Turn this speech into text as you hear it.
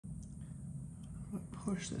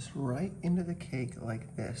push this right into the cake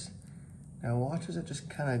like this. Now watch as it just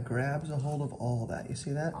kind of grabs a hold of all that. You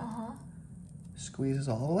see that? Uh-huh. Squeezes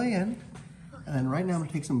all the way in. And then right now I'm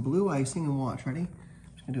gonna take some blue icing and watch, ready? I'm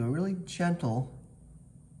just gonna do a really gentle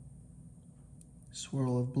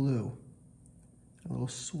swirl of blue. A little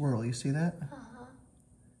swirl, you see that? Uh-huh.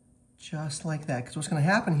 Just like that. Because what's gonna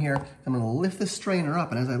happen here, I'm gonna lift the strainer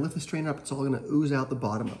up, and as I lift the strainer up, it's all gonna ooze out the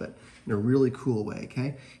bottom of it in a really cool way,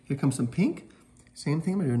 okay? Here comes some pink. Same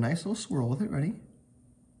thing, I'm gonna do a nice little swirl with it, ready?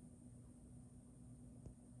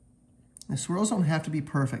 The swirls don't have to be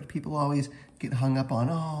perfect. People always get hung up on,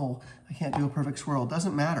 oh, I can't do a perfect swirl. It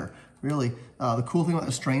doesn't matter, really. The cool thing about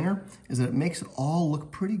the strainer is that it makes it all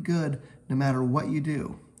look pretty good no matter what you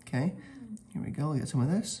do, okay? Here we go, we got some of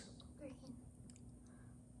this.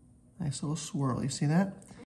 Nice little swirl, you see that?